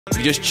If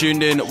you just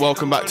tuned in,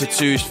 welcome back to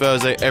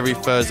ToojThursday. Every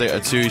Thursday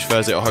at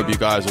ToojThursday. I hope you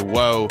guys are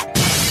well.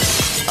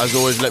 As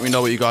always, let me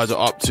know what you guys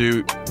are up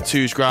to.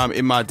 Toojgram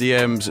in my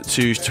DMs,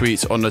 Tooj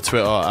tweets on the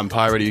Twitter, and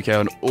Pirate UK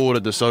on all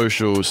of the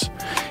socials.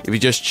 If you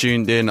just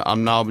tuned in,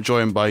 I'm now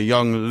joined by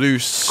Yxng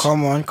Loose.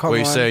 Come on. What are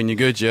you saying? You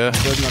good, yeah?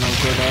 Good, man,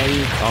 I'm good. How are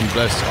you? I'm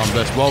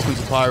blessed. Welcome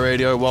to Pirate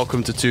Radio.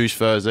 Welcome to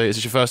ToojThursday. Is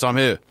this your first time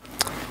here?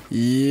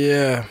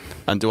 Yeah.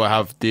 And do I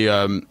have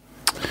the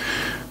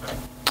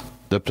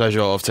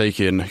pleasure of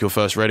taking your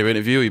first radio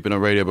interview? You've been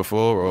on radio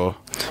before, or?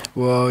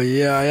 Well,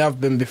 yeah, I have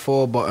been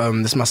before, but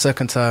this is my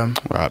second time.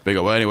 Right, big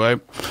up. Well, anyway,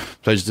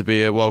 pleasure to be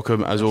here.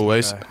 Welcome as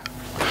always. Okay.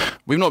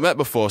 We've not met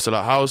before, so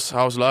like,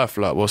 how's life?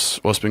 Like,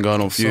 what's been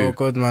going on for you? It's all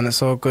good, man.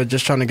 It's all good.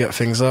 Just trying to get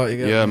things out. You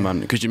get Yeah, me? man.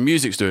 Because your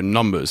music's doing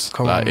numbers.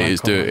 Come on, man,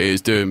 it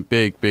is doing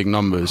big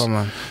numbers. Come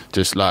on.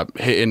 Just like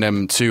hitting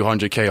them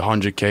 200k,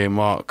 100k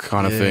mark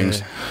kind of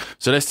things.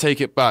 So let's take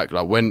it back.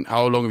 Like,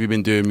 how long have you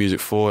been doing music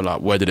for?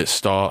 Like, where did it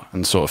start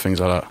and sort of things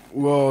like that?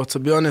 Well, to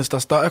be honest, I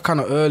started kind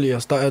of early. I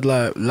started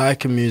like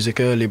liking music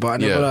early,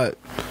 but I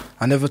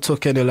never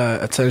took any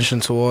like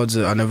attention towards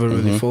it. I never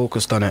really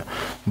focused on it.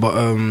 But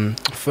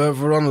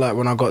further on, like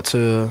when I got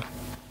to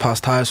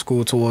past high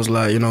school, towards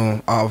like, you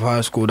know, out of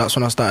high school, that's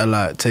when I started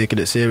like taking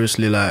it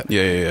seriously, like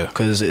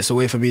because it's a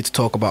way for me to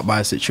talk about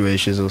my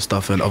situations and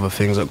stuff and other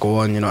things that go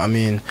on, you know what I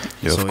mean?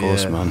 Yeah, so, of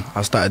course, man.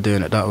 I started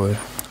doing it that way.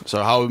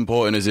 So how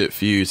important is it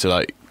for you to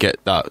like get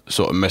that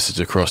sort of message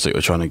across that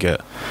you're trying to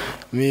get?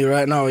 Me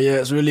right now, yeah,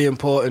 it's really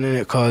important, innit?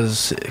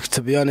 Because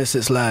to be honest,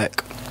 it's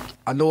like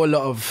I know a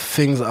lot of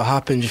things that have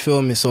happened. You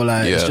feel me? So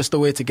like, it's just a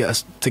way to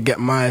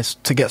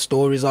get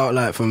stories out,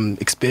 like from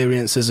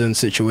experiences and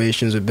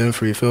situations we've been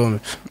through. You feel me?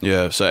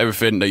 Yeah. So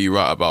everything that you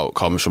write about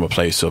comes from a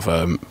place of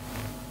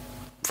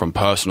from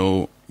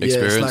personal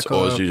experience, like,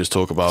 or do you just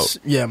talk about?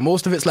 Yeah,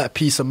 most of it's like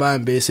peace of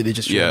mind, basically,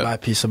 just showing my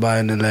peace of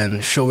mind, and then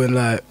showing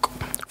like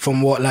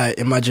from what, like,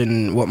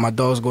 imagine what my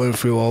dog's going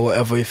through or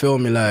whatever, you feel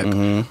me? Like,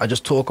 I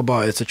just talk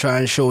about it to try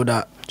and show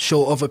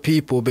other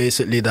people,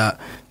 basically, that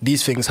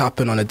these things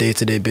happen on a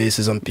day-to-day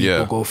basis and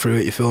people go through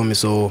it, you feel me?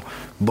 So,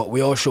 but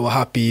we all show a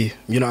happy,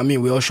 you know what I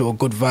mean? We all show a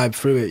good vibe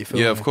through it, you feel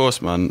me? Yeah, of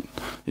course, man.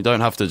 You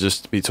don't have to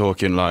just be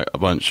talking like a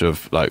bunch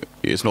of, like,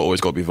 it's not always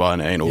got to be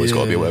violent, it ain't always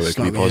got to be where it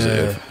can be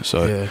positive.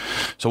 So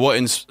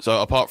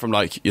apart from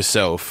like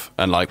yourself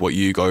and like what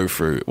you go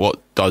through, what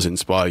does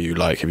inspire you?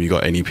 Like, have you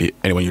got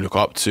anyone you look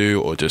up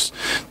to, or just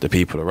the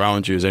people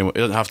around you? Is anyone, it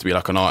doesn't have to be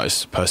like an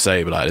artist per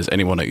se, but like, is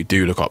anyone that you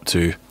do look up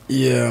to?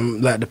 Yeah,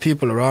 like the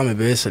people around me,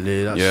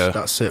 basically.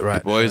 That's it,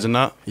 right? The boys and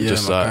that? Yeah,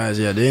 just my like, guys,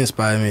 they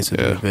inspire me to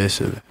do it,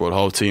 basically. Brought the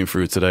whole team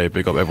through today.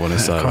 Big up everyone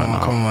inside right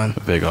now. Come on.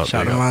 Big up.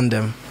 Shout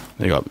them.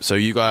 Big up. So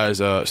you guys,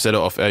 set it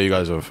off air, you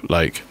guys are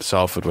like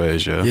Salford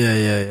ways, yeah?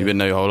 Yeah. You've been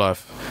there your whole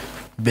life?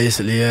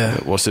 Basically, yeah.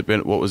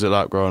 What was it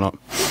like growing up?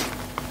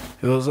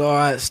 It was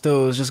alright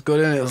still, it was just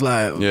good, innit? It was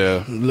like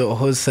a little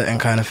hood setting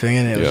kind of thing,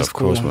 innit? It was just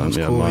cool, man. It was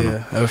cool,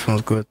 everything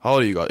was good. How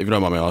old are you guys? If you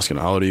don't mind me asking,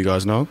 how old are you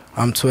guys now?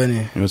 I'm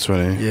 20. You're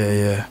 20?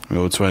 Yeah.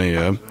 You're 20,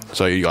 yeah?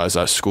 So you guys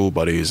like school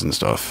buddies and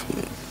stuff?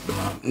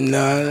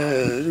 Nah,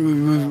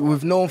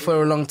 we've known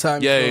for a long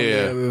time.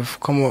 Yeah. We've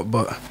come up,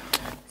 but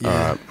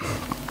Alright.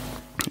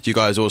 Do you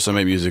guys also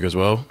make music as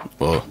well?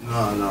 Or?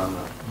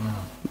 No.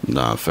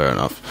 Nah, fair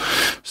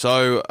enough.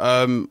 So,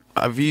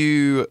 have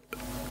you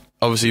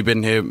obviously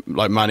been here,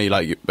 like Manny,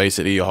 like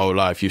basically your whole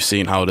life? You've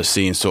seen how the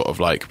scene sort of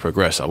like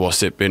progress. Like,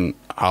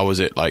 how was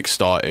it like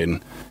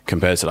starting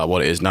compared to like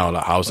what it is now?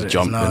 Like, how's the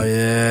jump been?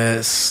 Yeah,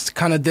 it's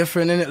kind of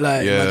different, innit?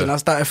 Like, imagine I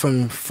started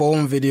from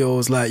phone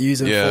videos, like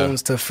using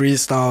phones to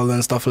freestyle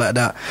and stuff like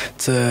that,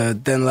 to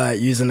then like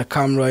using the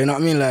camera, you know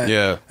what I mean?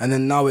 Like, and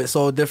then now it's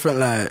all different.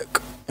 Like,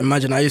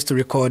 imagine I used to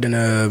record in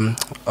a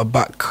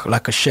back,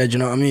 like a shed, you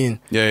know what I mean?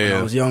 When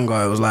I was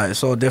younger, it was like,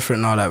 it's all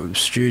different now, like with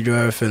studio,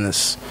 everything,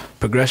 it's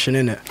progression,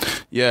 innit?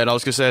 Yeah, and I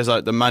was going to say, it's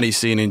like the Manny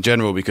scene in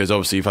general, because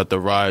obviously you've had the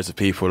rise of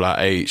people like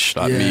H,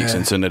 like Meeks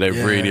and Tinder,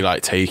 they've really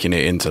like taken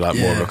it into like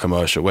more of a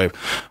commercial wave.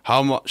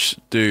 How much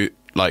do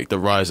like the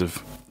rise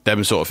of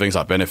them sort of things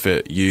like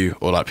benefit you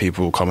or like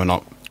people coming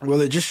up? Well,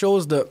 it just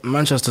shows that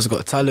Manchester's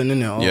got talent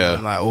in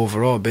it, like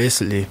overall,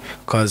 basically,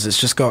 because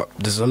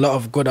there's a lot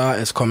of good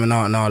artists coming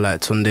out now,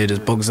 like Tunde, there's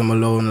Bugs and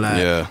Malone,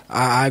 like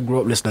I grew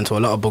up listening to a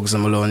lot of Bugs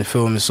and Malone, you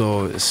feel me?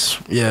 So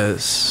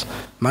it's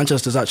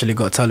Manchester's actually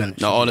got talent.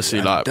 No, honestly,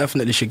 like,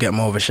 definitely should get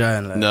more of a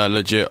shine. Like. No,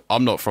 legit,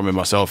 I'm not from it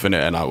myself, innit,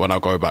 and like, when I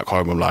go back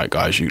home, I'm like,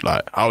 guys, it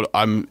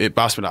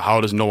baffles me, like,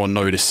 how does no one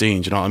know this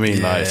scene? Do you know what I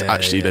mean? Like, it's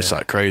actually just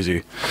like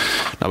crazy.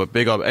 No, but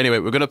big up. Anyway,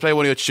 we're gonna play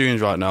one of your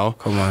tunes right now.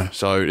 Come on.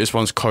 So this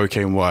one's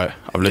Cocaine White.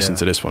 I've listened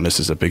to this one. This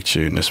is a big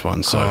tune, this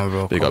one.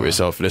 So big up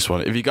yourself for this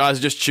one. If you guys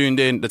are just tuned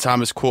in, the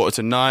time is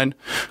 9:15.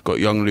 Got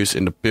Yxng Loose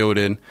in the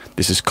building.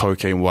 This is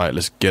Cocaine White.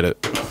 Let's get it.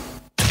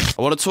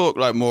 I want to talk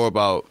like more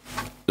about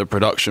the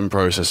production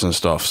process and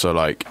stuff. So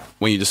like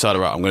when you decide,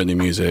 right, I'm going to do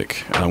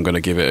music and I'm going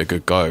to give it a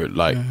good go,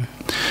 like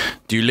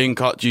do you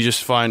link up, do you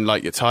just find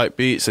like your type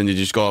beats and you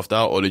just go off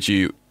that, or did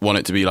you want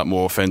it to be like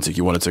more authentic?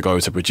 You wanted to go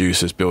to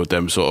producers, build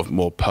them sort of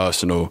more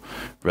personal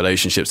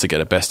relationships to get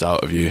the best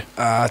out of you?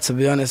 To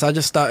be honest, I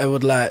just started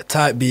with like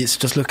type beats,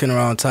 just looking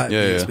around type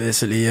beats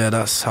basically. Yeah,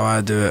 that's how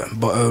I do it.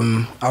 But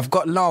I've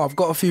got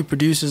a few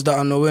producers that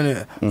I know in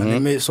it, and they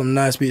make some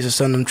nice beats to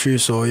send them through,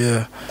 so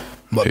yeah.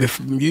 But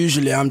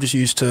usually I'm just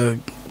used to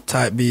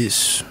type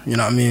beats, you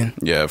know what I mean?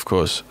 Yeah, of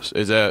course.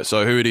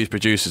 So who are these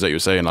producers that you're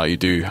saying, like you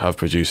do have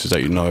producers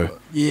that you know?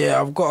 Yeah,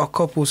 I've got a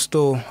couple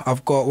still.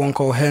 I've got one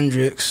called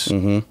Hendrix,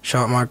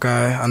 shout out my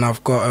guy, and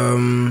I've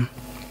got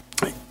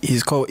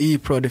he's called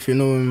E-Prod, if you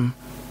know him.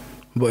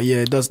 But yeah,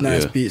 he does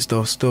nice beats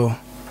though still.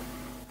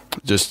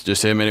 Just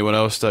him, anyone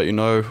else that you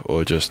know,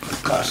 or just...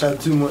 Can't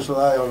shed too much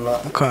light on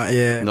that. Can't,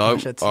 yeah. No?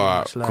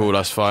 Alright, cool,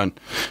 that's fine.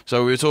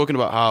 So we were talking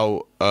about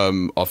how,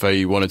 Ofe,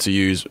 you wanted to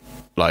use,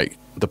 like,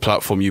 the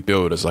platform you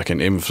build as, like, an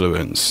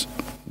influence.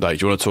 Like,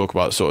 do you want to talk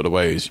about sort of the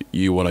ways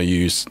you want to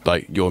use,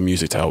 like, your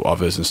music to help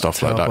others and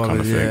stuff like that kind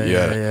of thing?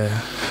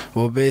 Yeah.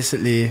 Well,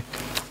 basically,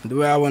 the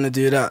way I want to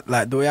do that,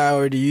 like, the way I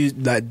already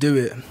do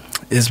it,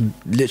 is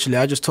literally,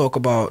 I just talk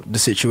about the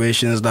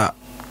situations that,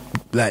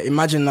 like,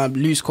 imagine that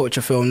Loose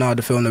Culture film now,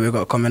 the film that we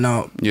got coming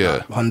out,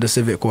 Honda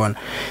Civic one.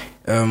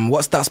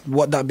 What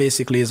that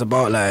basically is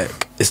about,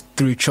 like, it's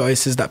through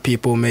choices that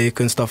people make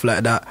and stuff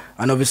like that.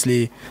 And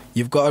obviously,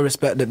 you've got to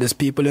respect that there's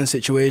people in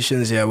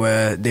situations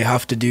where they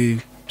have to do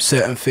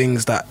certain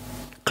things that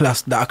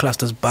are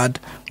classed as bad,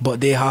 but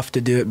they have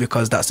to do it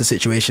because that's the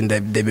situation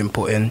they've been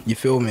put in. You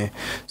feel me?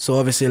 So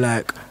obviously,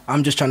 like,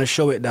 I'm just trying to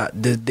show it that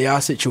there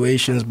are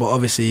situations, but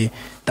obviously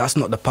that's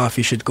not the path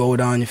you should go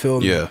down. You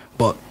feel me? Yeah.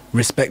 But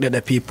respect that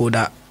the people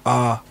that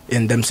are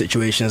in them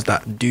situations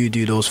that do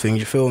those things,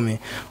 you feel me,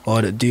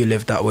 or that do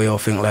live that way or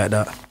think like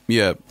that.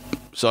 Yeah.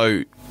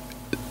 So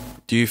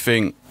do you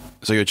think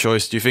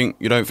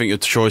you don't think your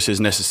choices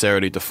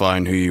necessarily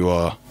define who you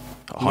are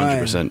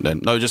 100%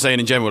 then? No, just saying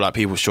in general, like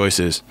people's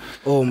choices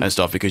and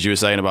stuff, because you were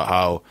saying about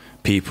how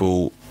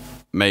people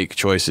make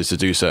choices to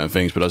do certain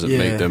things but doesn't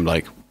make them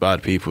like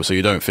bad people. So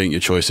you don't think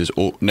your choices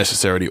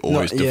necessarily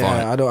always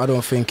define? Yeah, I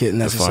don't think it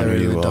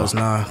necessarily does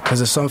now, because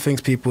there's some things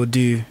people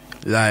do,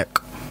 like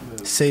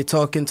say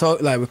talk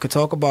like we could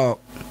talk about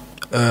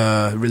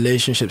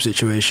relationship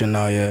situation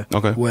now,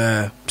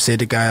 where say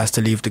the guy has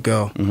to leave the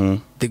girl.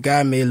 The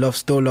guy may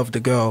still love the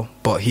girl,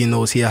 but he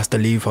knows he has to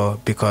leave her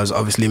because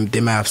obviously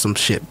they might have some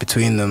shit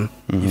between them.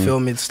 You feel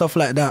me? Stuff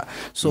like that.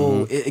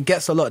 So it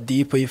gets a lot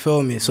deeper, you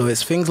feel me? So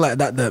it's things like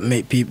that that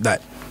make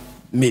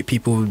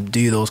people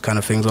do those kind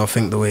of things or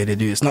think the way they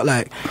do. It's not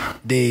like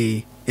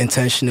they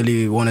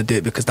intentionally want to do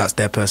it because that's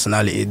their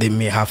personality. They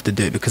may have to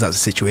do it because that's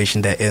the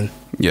situation they're in.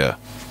 Yeah.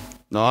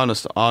 No, I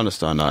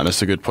understand that, and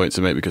that's a good point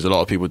to make, because a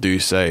lot of people do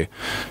say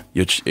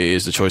it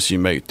is the choices you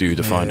make do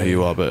define who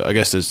you are, but I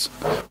guess there's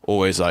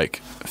always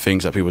like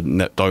things that people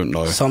don't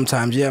know.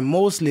 Sometimes, yeah,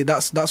 mostly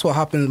that's what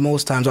happens.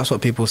 Most times that's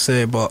what people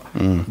say, but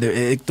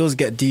it does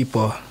get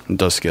deeper. It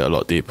does get a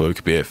lot deeper. We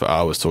could be here for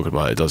hours talking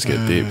about it. It does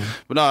get deep,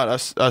 but no,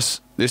 that's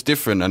it's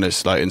different and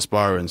it's like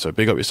inspiring. So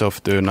big up yourself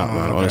for doing that,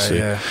 man. Honestly.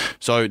 Yeah.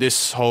 So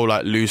this whole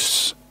like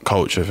loose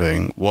culture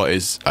thing, what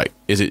is like?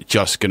 Is it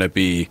just gonna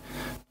be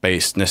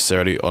based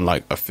necessarily on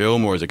like a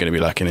film, or is it going to be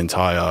like an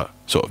entire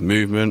sort of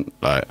movement?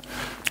 Like,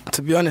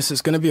 to be honest,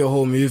 it's going to be a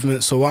whole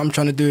movement. So what I'm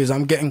trying to do is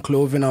I'm getting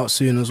clothing out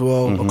soon as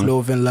well, a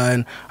clothing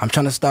line. I'm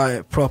trying to start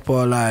it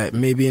proper, like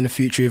maybe in the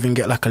future even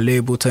get like a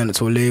label, turn it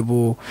to a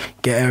label,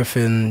 get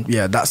everything.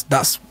 Yeah, that's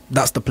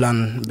the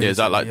plan. Yeah, is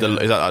that like the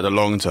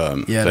long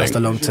term? Yeah, that's the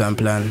long term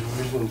plan.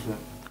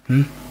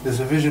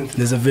 There's a vision.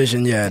 There's a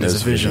vision. Yeah, there's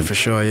a vision for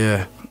sure.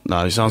 Yeah.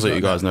 No, it sounds like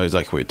you guys know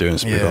exactly what you're doing.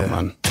 Speak up,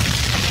 man.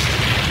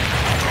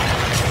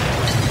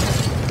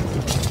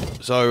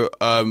 So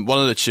one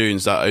of the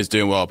tunes that is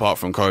doing well, apart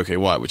from Cocaine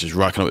White, which is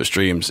racking up the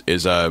streams,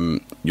 is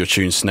your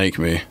tune "Snake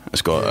Me."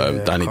 It's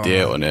got Danny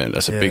Diet on it.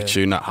 That's a big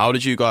tune. Now, how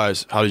did you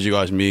guys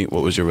meet?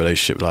 What was your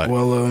relationship like?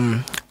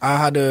 Well, I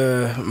had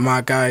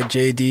my guy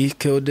JD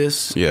killed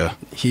this. Yeah,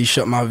 he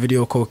shot my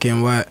video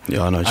 "Cocaine White."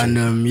 Yeah, I know.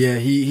 And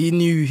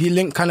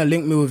he kind of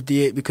linked me with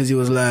D8 because he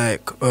was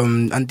like,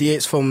 and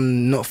D8's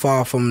from not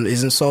far from,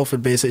 he's in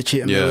Salford, basically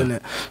Cheatham Hill,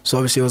 innit? So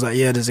obviously he was like,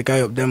 yeah, there's a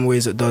guy up them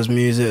ways that does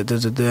music,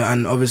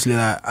 and obviously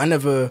like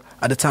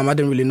at the time I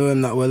didn't really know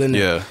him that well, innit?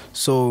 Yeah.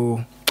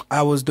 So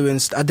I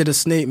did a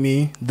Snake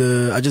Me.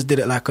 I just did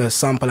it like a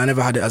sample. I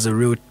never had it as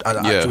an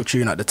actual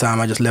tune at the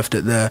time. I just left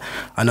it there.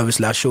 And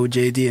obviously I showed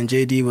JD, and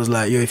JD was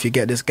like, yo, if you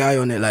get this guy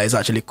on it, like, it's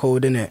actually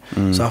cold, innit?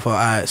 So I thought,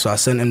 alright. So I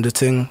sent him the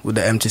thing with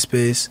the empty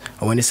space,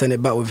 and when he sent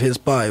it back with his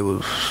part, it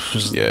was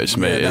just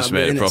made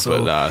it proper.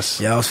 So,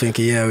 nice. Yeah, I was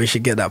thinking, we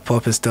should get that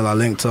popping still. I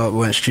linked up,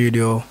 went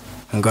studio,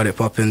 and got it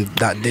popping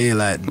that day,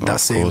 like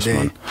that same day.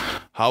 Man.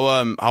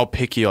 How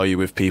picky are you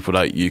with people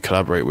that you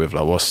collaborate with?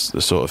 Like, what's the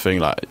sort of thing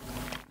like?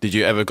 Did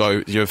you ever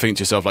think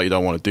to yourself like you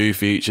don't want to do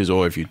features,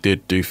 or if you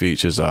did do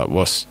features,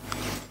 what's...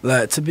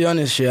 Like, to be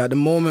honest, at the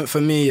moment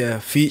for me,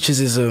 features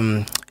is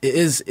it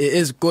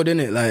is good,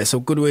 innit? Like, it's a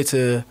good way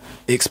to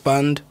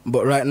expand.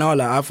 But right now,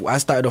 like, I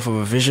started off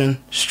with a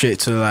vision straight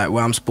to like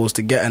where I'm supposed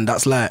to get, and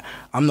that's like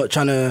I'm not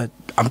trying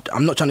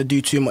to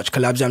do too much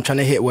collabs. I'm trying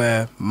to hit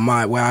where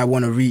I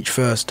want to reach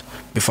first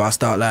before I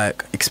start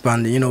like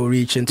expanding, you know,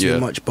 reaching too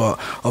much. But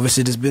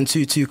obviously, there's been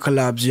two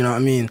collabs. You know what I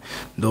mean?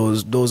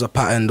 Those are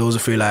pattern. Those are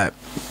free. Like,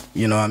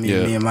 you know what I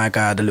mean? Me and my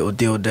guy had a little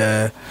deal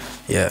there.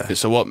 Yeah.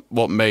 So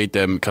what made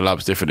them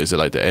collabs different? Is it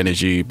like the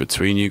energy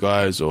between you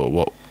guys, or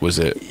what was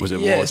it? Was it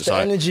more it's just the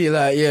like energy?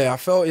 Like, I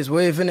felt his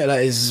wave in it.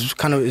 Like, it's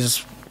kind of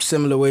is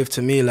similar wave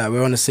to me. Like,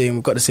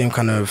 we've got the same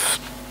kind of,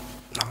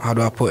 how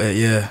do I put it?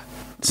 Yeah,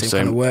 same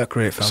kind of work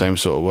rate. Fam. Same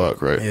sort of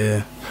work rate.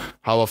 Yeah.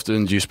 How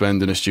often do you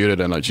spend in the studio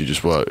then? Like, do you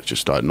just work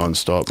just like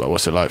non-stop? Like,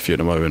 what's it like for you at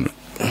the moment?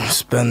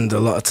 Spend a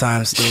lot of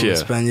time still.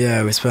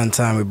 Yeah. We spend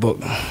time. We book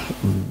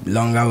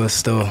long hours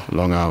still.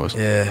 Long hours.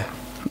 Yeah.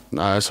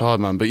 Nah, it's hard,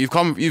 man. But you've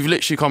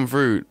literally come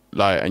through,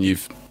 like, and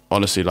you've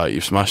honestly, like,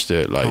 you've smashed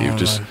it. Like,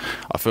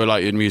 I feel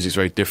like your music's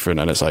very different,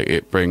 and it's like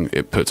it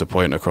puts a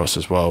point across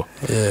as well.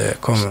 Yeah,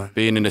 come on.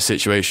 Being in the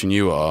situation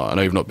you are, I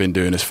know you've not been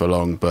doing this for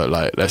long, but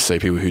like, let's say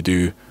people who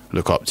do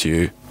look up to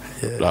you,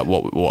 like,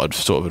 what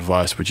sort of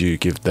advice would you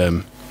give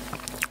them?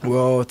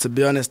 Well, to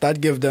be honest,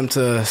 I'd give them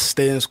to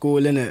stay in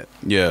school, innit?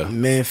 Yeah.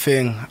 Main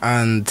thing,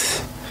 and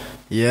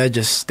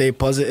just stay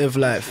positive.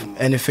 Like,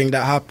 anything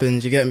that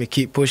happens, you get me,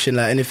 keep pushing.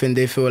 Like, anything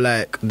they feel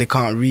like they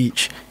can't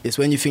reach, it's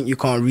when you think you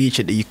can't reach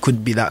it that you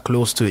could be that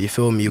close to it, you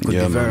feel me? You could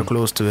be very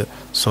close to it.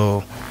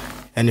 So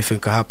anything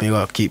could happen, you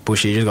gotta keep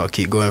pushing, you just gotta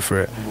keep going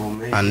for it.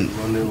 And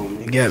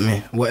you get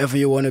me, whatever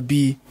you want to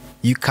be,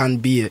 you can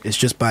be it. It's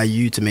just by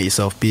you to make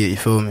yourself be it, you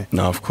feel me?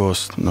 No, of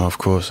course,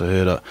 I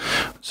hear that.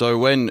 So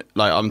when,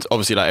 like,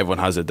 obviously, like, everyone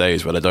has their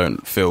days where they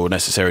don't feel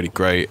necessarily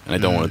great and they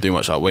don't want to do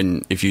much. Like,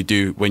 when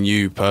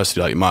you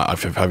personally, like, you might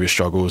have your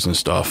struggles and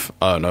stuff,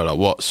 I don't know, like,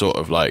 what sort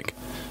of, like,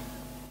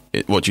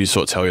 what do you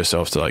sort of tell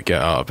yourself to, like,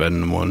 get out of bed in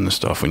the morning and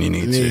stuff when you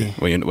need to?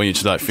 When you're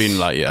just, like, feeling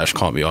like, I just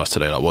can't be asked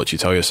today, like, what do you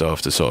tell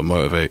yourself to sort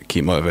of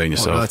keep motivating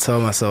yourself? Well, I tell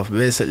myself,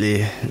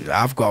 basically,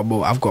 I've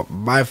got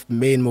my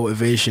main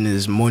motivation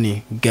is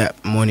money,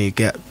 get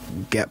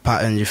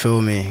pattern, you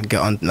feel me?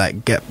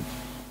 Get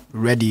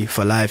ready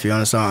for life, you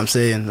understand what I'm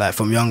saying? Like,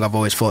 from young, I've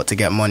always fought to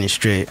get money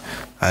straight,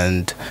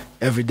 and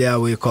every day I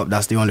wake up,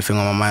 that's the only thing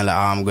on my mind, like,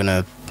 I'm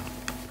gonna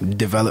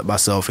develop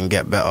myself and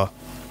get better.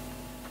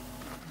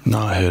 No,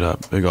 I hear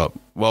that. Big up.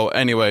 Well,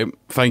 anyway,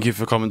 thank you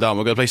for coming down.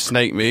 We're going to play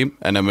Snake Me,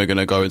 and then we're going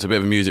to go into a bit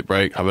of a music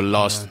break, have a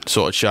last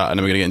sort of chat, and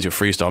then we're going to get into a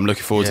freestyle. I'm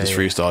looking forward to this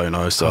freestyle, you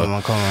know, so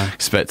come on.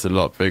 Expect a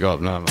lot. Big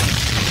up. No, man.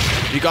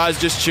 You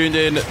guys just tuned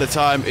in. The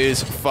time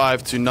is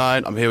 5 to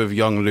 9. I'm here with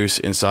Young Loose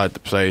inside the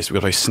place. We're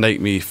going to play Snake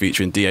Me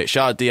featuring D8.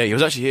 Shout out D8. He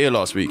was actually here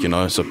last week, you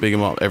know, so big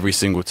him up every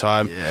single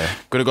time. Yeah.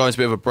 Going to go into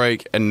a bit of a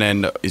break, and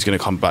then he's going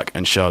to come back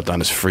and shout down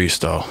his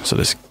freestyle. So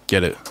let's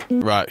get it.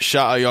 Right,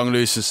 shout out Young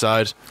Loose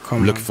inside.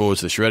 I'm looking forward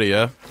to this. You ready,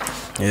 yeah?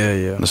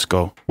 Yeah. Let's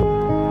go.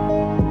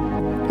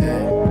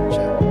 Hey,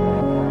 check.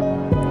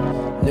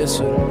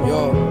 Listen,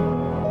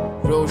 yo.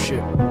 Real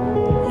shit.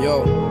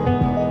 Yo.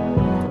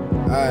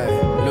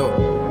 Aye,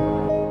 look.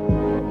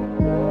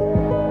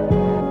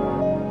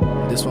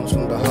 This one's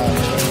from the heart.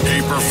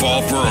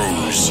 Paperfall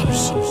Bros.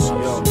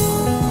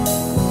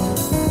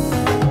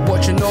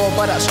 What you know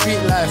about that street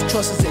life?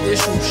 Trust is an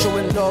issue.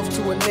 Showing love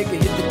to a nigga,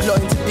 hit the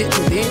plot into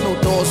ditching. There ain't no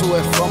doors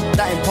where we're from.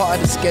 That ain't part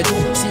of the schedule.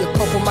 See a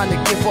couple man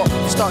that give up,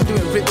 start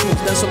doing rituals.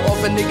 Then some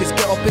other niggas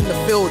get up in the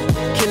field.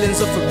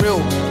 Killings are for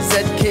real.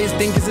 ZK's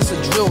think is this a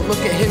drill?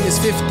 Look at him, he's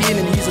 15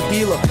 and he's a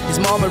dealer. His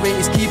mama rate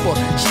his keeper.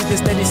 She's been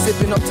steady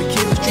sipping up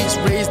tequila. Streets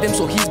raised him,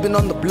 so he's been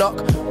on the block.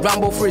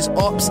 Rambo for his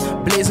ops,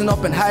 blazing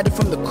up and hiding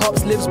from the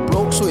cops. Lives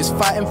broke, so he's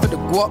fighting for the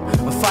guap.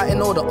 I'm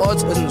fighting all the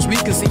odds, and as we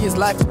can see, his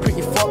life is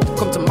pretty fucked.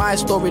 Come to my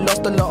story,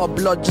 lost a lot of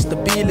blood just to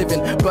be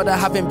living. Brother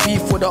having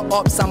beef with the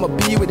ops, I'ma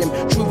be with him.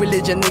 True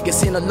religion, niggas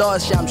seen a lot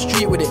of shit, I'm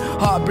street with it.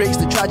 Heartbreaks,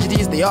 the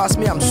tragedies, they ask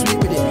me, I'm sweet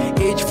with it.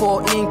 Age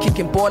 14,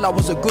 kicking ball, I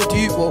was a good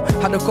youth. Well,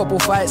 had a couple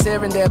fights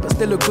here and there, but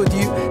still a good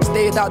youth.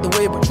 Stayed out the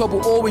way, but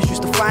trouble always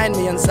used to find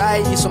me.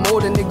 Anxiety, some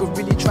older nigga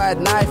really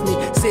tried knife me.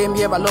 Same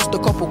year I lost a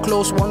couple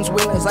close ones.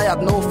 Winters, I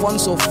had no fun,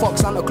 so fuck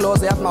Santa Claus,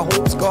 they had my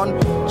hopes gone.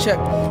 Check,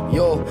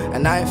 yo,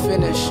 and I ain't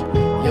finished.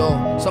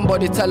 Yo,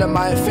 somebody tell him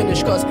I ain't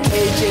finished, cause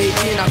age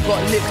 18 I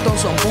got licked on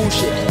some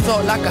bullshit.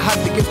 Felt like I had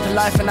the gift of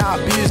life and I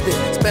abused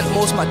it. Spent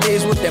most of my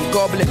days with them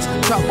goblins,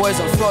 trap boys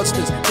and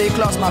fraudsters. They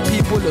class my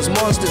people as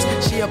monsters.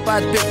 She a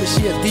bad bitch but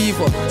she a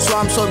diva, so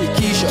I'm sorry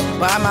Keisha,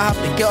 but I might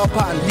have to get up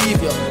out and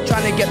leave ya.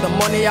 Trying to get the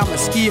money, I'm a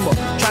schemer.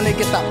 Trying to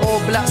get that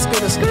old black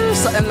scooter,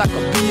 something like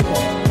a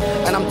beamer.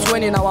 And I'm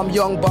 20 now, I'm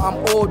young, but I'm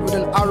old with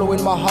an arrow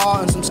in my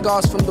heart and some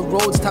scars from the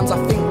roads. Times I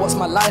think, what's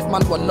my life,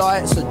 man? Wallah,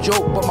 it's a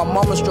joke, but my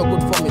mama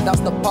struggled for me. That's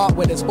the part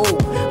where there's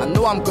hope. I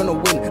know I'm gonna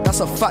win, that's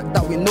a fact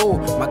that we know.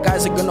 My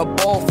guys are gonna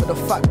ball for the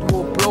fact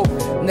we're broke.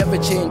 never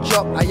change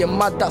up. I am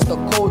mad, that's the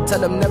code. Tell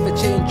them never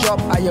change up.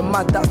 I am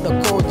mad, that's the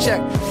code.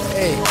 Check.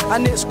 Hey,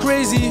 and it's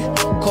crazy,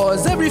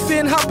 cause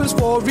everything happens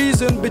for a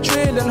reason.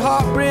 Betrayal and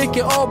heartbreak,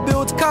 it all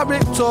builds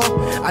character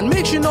and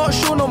makes you not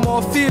show no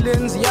more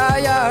feelings.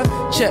 Yeah,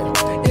 check.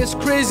 It's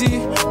crazy,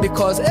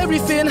 because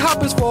everything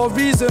happens for a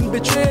reason.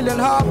 Betrayal and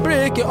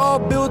heartbreak, it all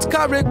builds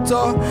character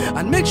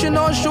and makes you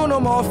not show no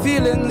more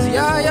feelings.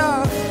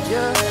 Yeah,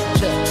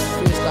 check.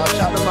 Freestyle,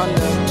 shout the man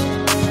there.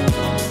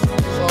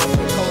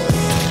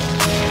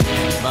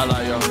 Man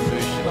like Young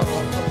Toosh,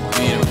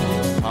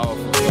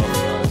 powerful stuff,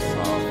 guys,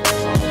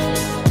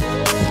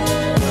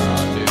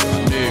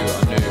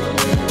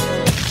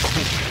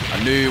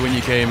 I knew when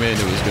you came in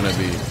it was gonna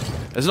be.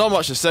 There's not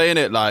much to say in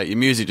it. Like, your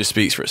music just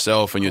speaks for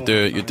itself, and you're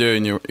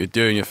doing your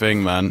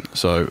thing, man.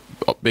 So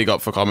big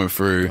up for coming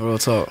through. Real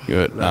talk.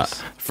 Good.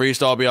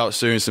 Freestyle will be out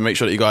soon, so make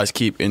sure that you guys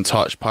keep in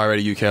touch.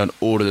 Pirate UK on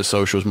all of the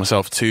socials.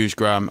 Myself,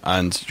 ToojThursday,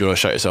 and do you want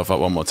to shout yourself out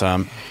one more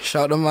time?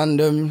 Shout the man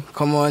them.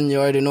 Come on, you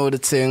already know the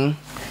thing.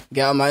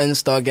 Get out my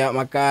Insta, get out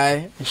my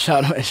guy.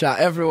 Shout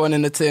everyone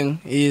in the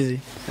thing. Easy.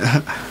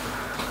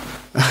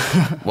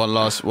 One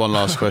last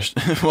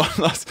question.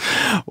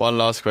 one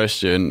last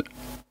question.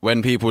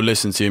 When people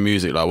listen to your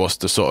music, like, what's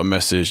the sort of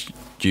message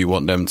do you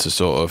want them to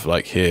sort of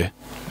like hear?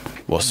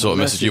 What sort of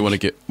message do you want to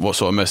get? What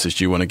sort of message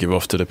do you want to give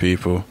off to the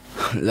people?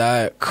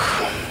 Like,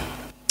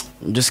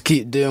 just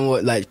keep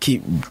doing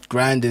keep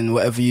grinding.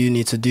 Whatever you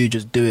need to do,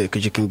 just do it,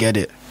 because you can get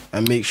it.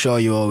 And make sure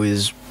you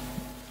always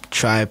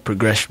try,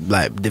 progress,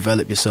 like,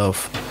 develop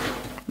yourself.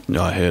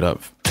 Yeah, I hear that.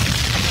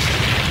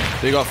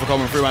 Big up for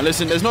coming through, man.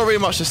 Listen, there's not really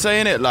much to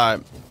say in it.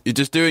 Like, you're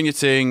just doing your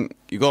thing.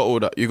 You got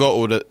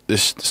all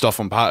this stuff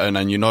on pattern,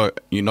 and you know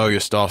your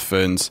stuff,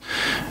 and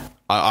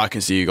I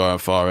can see you going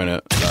far in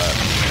it.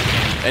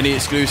 Like, any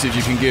exclusives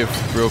you can give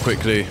real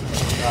quickly?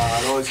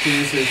 No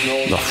excuses,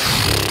 no.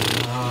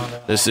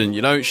 Listen,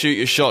 you don't shoot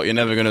your shot, you're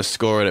never gonna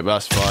score it, but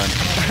that's fine.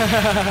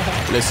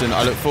 Listen,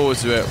 I look forward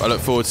to it. I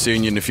look forward to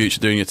seeing you in the future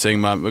doing your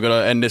thing, man. We're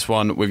gonna end this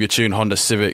one with your tune Honda Civic.